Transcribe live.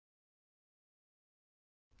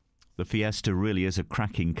The Fiesta really is a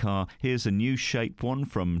cracking car. Here's a new shape one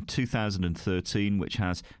from 2013 which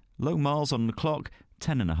has low miles on the clock,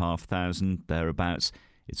 10,500 thereabouts.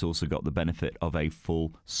 It's also got the benefit of a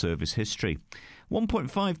full service history.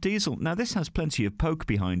 1.5 diesel. Now this has plenty of poke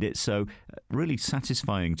behind it, so really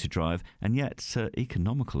satisfying to drive and yet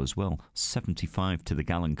economical as well. 75 to the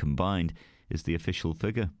gallon combined is the official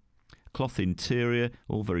figure. Cloth interior,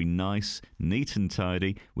 all very nice, neat and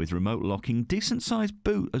tidy, with remote locking, decent sized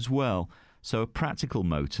boot as well. So a practical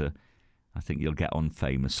motor. I think you'll get on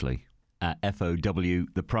famously. At FOW,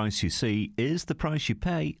 the price you see is the price you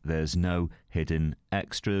pay. There's no hidden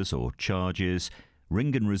extras or charges.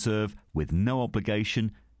 Ring and reserve with no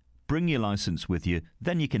obligation. Bring your licence with you,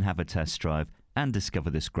 then you can have a test drive and discover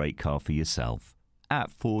this great car for yourself.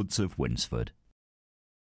 At Fords of Winsford.